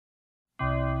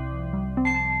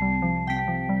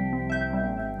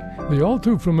The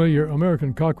all-too-familiar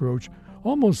American cockroach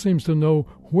almost seems to know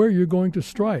where you're going to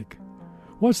strike.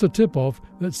 What's the tip-off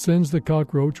that sends the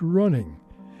cockroach running?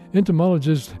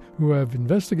 Entomologists who have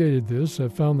investigated this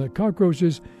have found that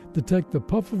cockroaches detect the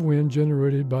puff of wind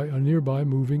generated by a nearby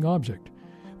moving object.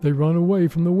 They run away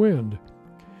from the wind.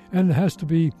 And it has to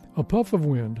be a puff of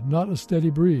wind, not a steady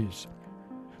breeze.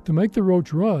 To make the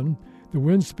roach run, the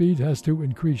wind speed has to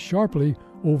increase sharply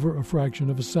over a fraction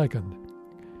of a second.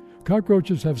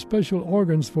 Cockroaches have special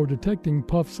organs for detecting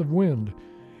puffs of wind.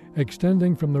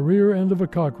 Extending from the rear end of a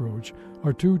cockroach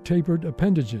are two tapered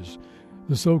appendages,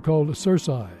 the so-called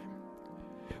cerci.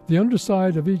 The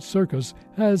underside of each cercus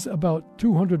has about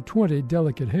 220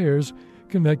 delicate hairs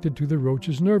connected to the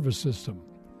roach's nervous system.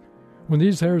 When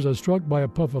these hairs are struck by a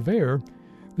puff of air,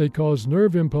 they cause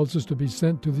nerve impulses to be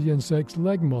sent to the insect's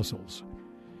leg muscles.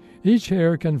 Each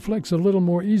hair can flex a little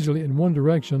more easily in one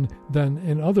direction than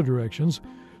in other directions,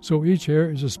 so each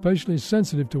hair is especially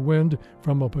sensitive to wind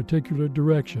from a particular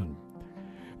direction.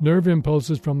 Nerve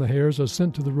impulses from the hairs are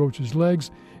sent to the roach's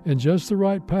legs in just the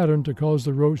right pattern to cause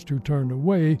the roach to turn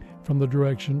away from the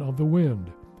direction of the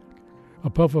wind. A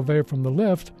puff of air from the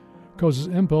left causes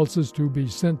impulses to be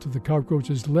sent to the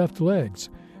cockroach's left legs.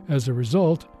 As a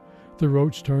result, the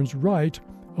roach turns right,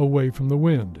 away from the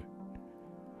wind.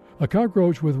 A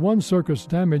cockroach with one circus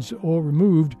damaged or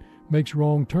removed makes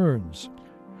wrong turns.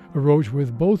 A roach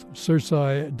with both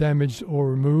cerci damaged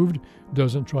or removed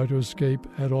doesn't try to escape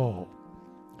at all.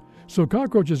 So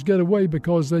cockroaches get away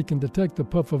because they can detect the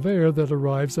puff of air that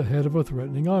arrives ahead of a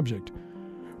threatening object.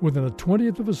 Within a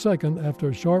 20th of a second after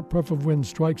a sharp puff of wind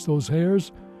strikes those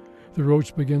hairs, the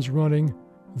roach begins running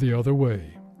the other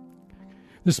way.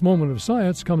 This moment of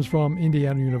science comes from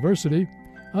Indiana University.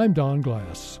 I'm Don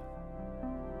Glass.